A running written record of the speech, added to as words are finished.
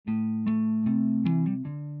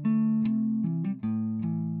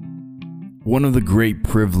One of the great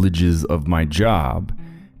privileges of my job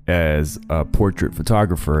as a portrait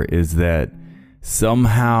photographer is that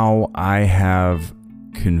somehow I have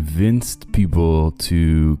convinced people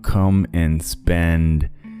to come and spend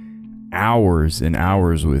hours and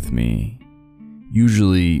hours with me,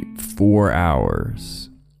 usually 4 hours,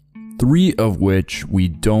 3 of which we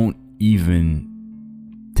don't even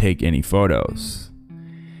take any photos.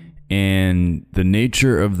 And the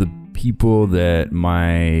nature of the people that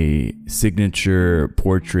my signature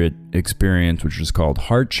portrait experience, which is called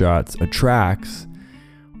Heart Shots, attracts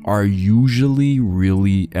are usually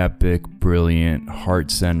really epic, brilliant,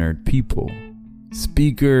 heart-centered people.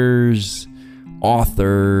 Speakers,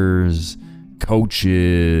 authors,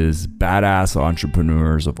 coaches, badass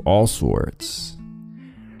entrepreneurs of all sorts.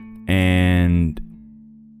 And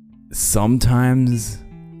sometimes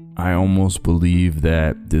I almost believe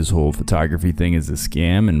that this whole photography thing is a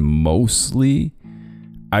scam, and mostly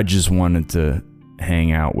I just wanted to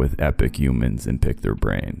hang out with epic humans and pick their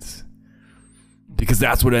brains, because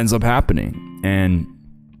that's what ends up happening. And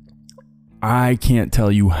I can't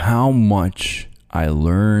tell you how much I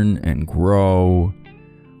learn and grow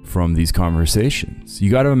from these conversations.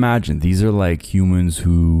 You got to imagine, these are like humans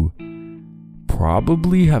who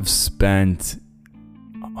probably have spent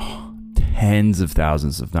tens of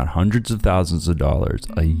thousands, if not hundreds of thousands of dollars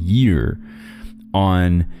a year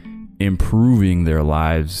on improving their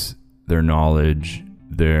lives, their knowledge,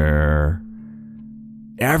 their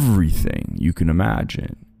everything you can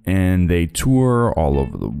imagine. And they tour all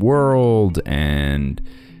over the world, and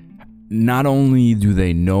not only do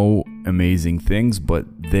they know amazing things, but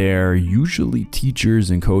they're usually teachers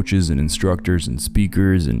and coaches and instructors and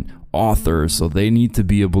speakers and authors, so they need to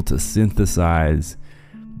be able to synthesize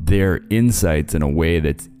their insights in a way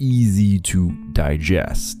that's easy to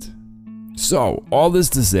digest. So, all this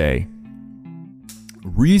to say,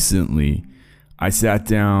 recently I sat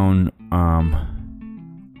down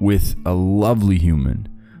with a lovely human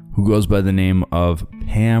who goes by the name of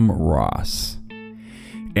Pam Ross.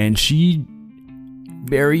 And she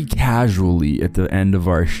very casually at the end of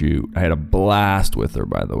our shoot, I had a blast with her,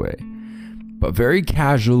 by the way, but very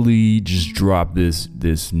casually just dropped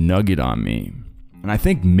this nugget on me. And I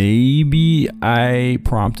think maybe I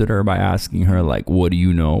prompted her by asking her, like, what do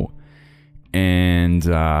you know? And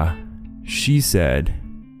she said,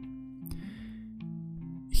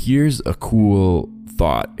 here's a cool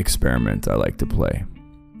thought experiment I like to play.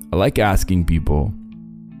 I like asking people.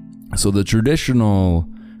 So the traditional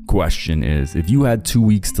question is, if you had 2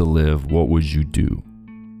 weeks to live, what would you do?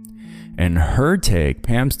 And her take,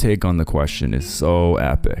 Pam's take on the question is so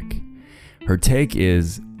epic. Her take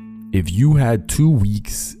is, if you had 2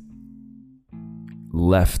 weeks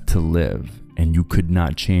left to live and you could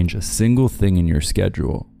not change a single thing in your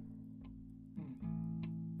schedule,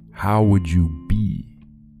 how would you be?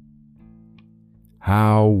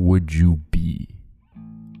 How would you be?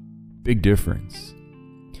 Big difference.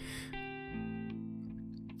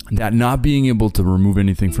 That not being able to remove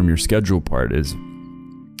anything from your schedule part is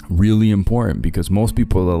really important, because most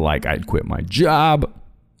people are like, I'd quit my job,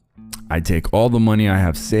 I take all the money I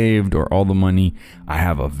have saved or all the money I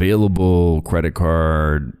have available, credit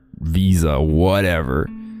card, Visa, whatever,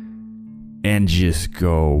 and just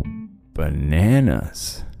go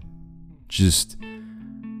bananas. Just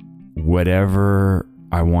whatever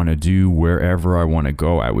I want to do, wherever I want to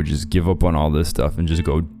go, I would just give up on all this stuff and just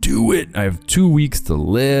go do it. I have 2 weeks to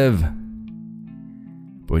live.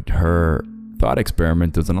 But her thought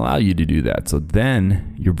experiment doesn't allow you to do that. So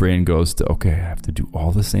then your brain goes to, okay, I have to do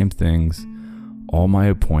all the same things, all my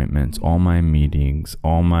appointments, all my meetings,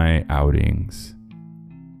 all my outings.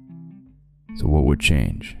 So what would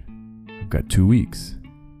change? I've got 2 weeks.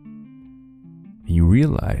 And you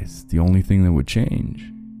realize the only thing that would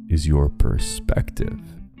change is your perspective,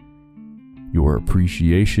 your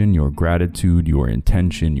appreciation, your gratitude, your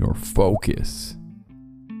intention, your focus.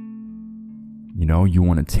 You know, you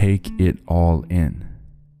want to take it all in.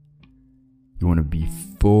 You want to be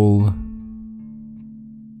full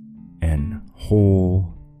and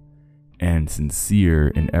whole and sincere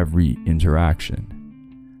in every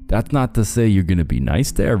interaction. That's not to say you're going to be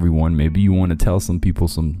nice to everyone. Maybe you want to tell some people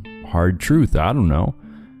some hard truth. I don't know.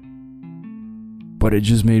 But it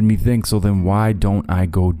just made me think, so then why don't I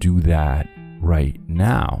go do that right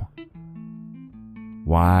now?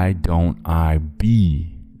 Why don't I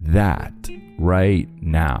be that right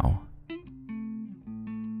now?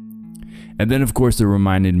 And then, of course, it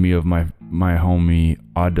reminded me of my homie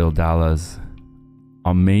Adel Dalla's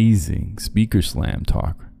amazing Speaker Slam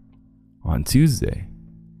talk on Tuesday,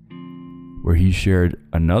 where he shared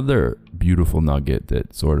another beautiful nugget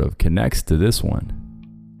that sort of connects to this one.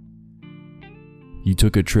 he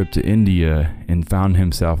took a trip to India and found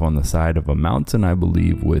himself on the side of a mountain, I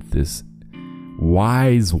believe, with this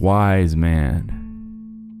wise man.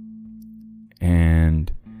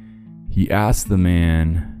 And he asked the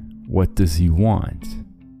man, what does he want?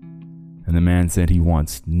 And the man said he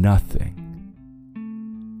wants nothing.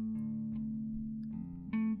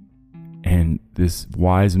 And this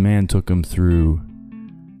wise man took him through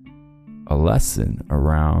a lesson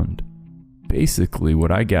around, basically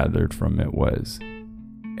what I gathered from it was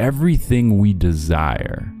everything we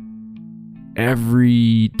desire,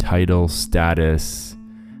 every title, status,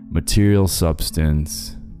 material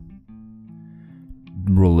substance,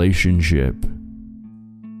 relationship,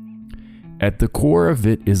 at the core of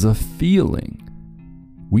it is a feeling.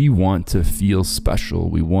 We want to feel special.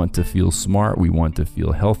 We want to feel smart. We want to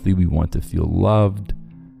feel healthy. We want to feel loved.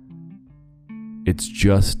 It's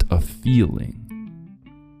just a feeling.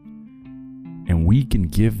 And we can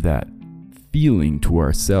give that feeling to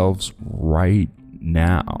ourselves right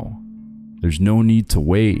now. There's no need to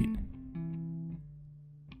wait.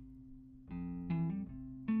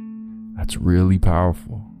 That's really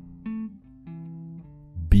powerful.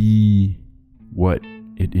 Be what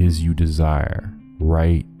it is you desire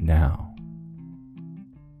right now.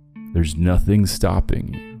 There's nothing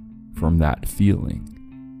stopping you from that feeling.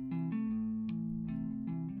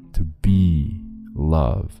 To be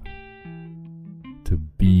love. To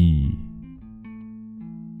be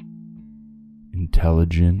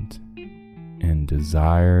intelligent and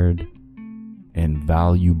desired and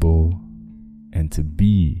valuable, and to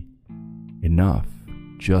be enough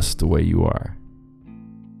just the way you are.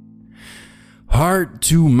 Heart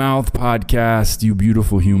to Mouth Podcast, you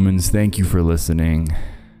beautiful humans, thank you for listening.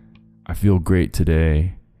 I feel great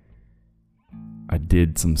today. I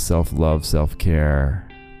did some self-love, self-care,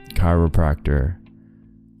 chiropractor,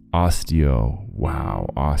 osteo. Wow,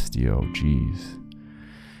 osteo, geez.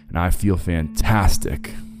 And I feel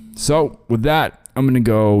fantastic. So with that, I'm going to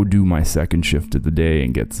go do my second shift of the day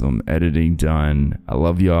and get some editing done. I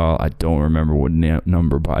love y'all. I don't remember what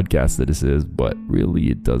number podcast that this is, but really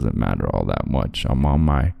it doesn't matter all that much. I'm on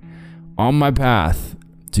my path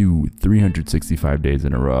to 365 days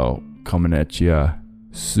in a row, coming at ya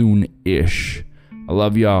soon-ish. I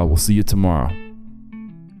love y'all. We'll see you tomorrow.